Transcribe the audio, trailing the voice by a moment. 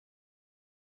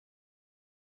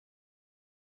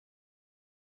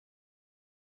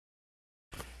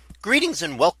Greetings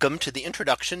and welcome to the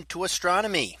introduction to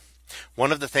astronomy.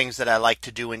 One of the things that I like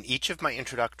to do in each of my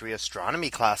introductory astronomy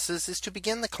classes is to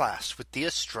begin the class with the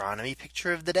astronomy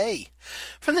picture of the day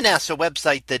from the NASA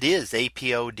website, that is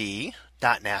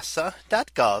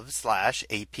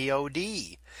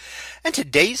apod.nasa.gov/apod. And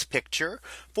today's picture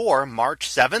for March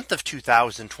 7th of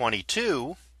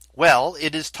 2022. Well,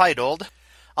 it is titled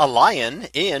 "A Lion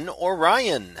in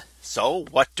Orion." So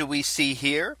what do we see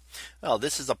here? Well,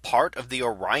 this is a part of the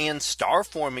Orion star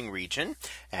forming region.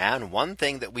 And one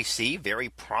thing that we see very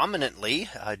prominently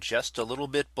just a little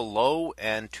bit below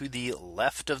and to the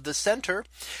left of the center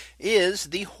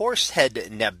is the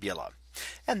Horsehead Nebula.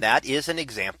 And that is an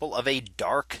example of a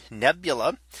dark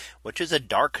nebula, which is a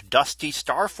dark dusty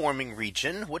star forming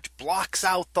region which blocks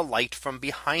out the light from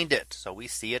behind it. So we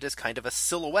see it as kind of a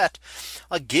silhouette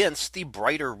against the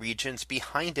brighter regions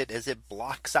behind it as it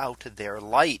blocks out their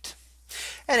light.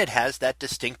 And it has that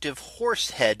distinctive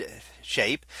horse head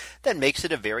shape that makes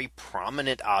it a very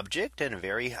prominent object and a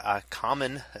very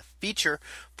common feature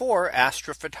for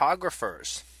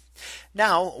astrophotographers.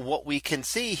 Now what we can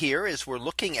see here is we're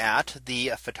looking at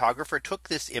the photographer took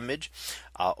this image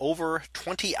over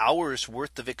 20 hours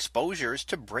worth of exposures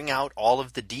to bring out all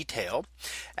of the detail.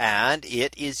 And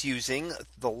it is using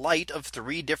the light of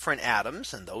three different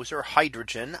atoms, and those are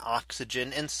hydrogen,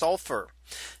 oxygen, and sulfur.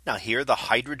 Now here the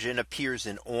hydrogen appears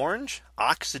in orange,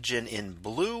 oxygen in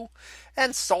blue,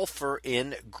 and sulfur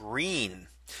in green.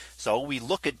 So we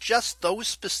look at just those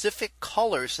specific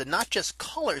colors, and not just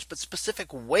colors, but specific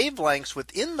wavelengths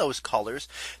within those colors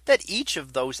that each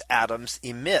of those atoms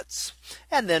emits,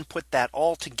 and then put that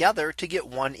all together to get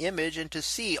one image and to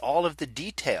see all of the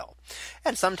detail.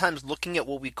 And sometimes looking at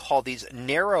what we call these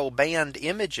narrow band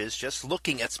images, just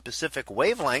looking at specific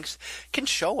wavelengths, can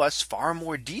show us far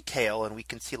more detail, and we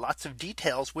can see lots of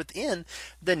details within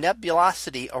the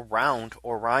nebulosity around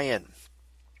Orion.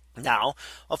 Now,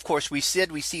 of course, we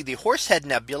see the Horsehead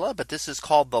Nebula, but this is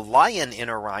called the Lion in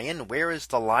Orion. Where is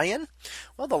the Lion?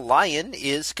 Well, the Lion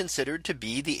is considered to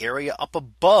be the area up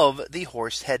above the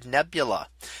Horsehead Nebula,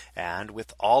 and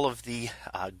with all of the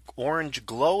orange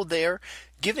glow there,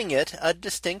 giving it a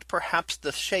distinct, perhaps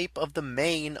the shape of the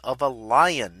mane of a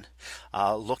lion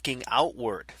looking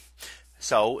outward.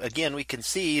 So again, we can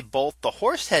see both the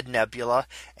Horsehead Nebula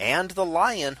and the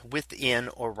Lion within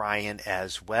Orion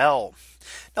as well.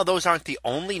 Now, those aren't the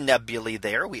only nebulae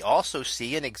there. We also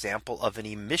see an example of an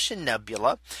emission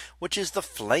nebula, which is the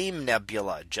Flame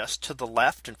Nebula just to the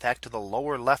left. In fact, to the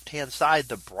lower left hand side,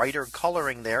 the brighter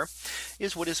coloring there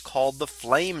is what is called the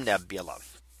Flame Nebula.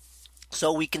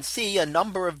 So we can see a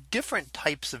number of different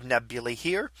types of nebulae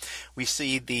here. We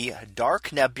see the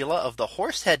dark nebula of the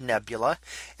Horsehead Nebula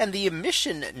and the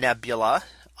emission nebula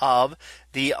of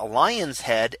the Lion's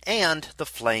Head and the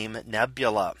Flame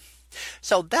Nebula.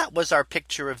 So that was our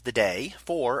picture of the day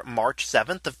for March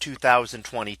 7th of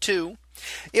 2022.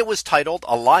 It was titled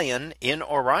 "A Lion in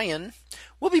Orion."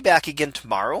 We'll be back again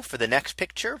tomorrow for the next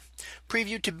picture,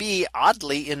 previewed to be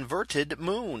oddly inverted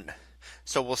moon.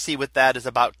 So we'll see what that is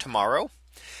about tomorrow.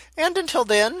 And until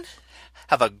then,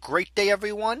 have a great day,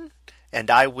 everyone,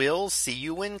 and I will see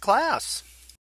you in class.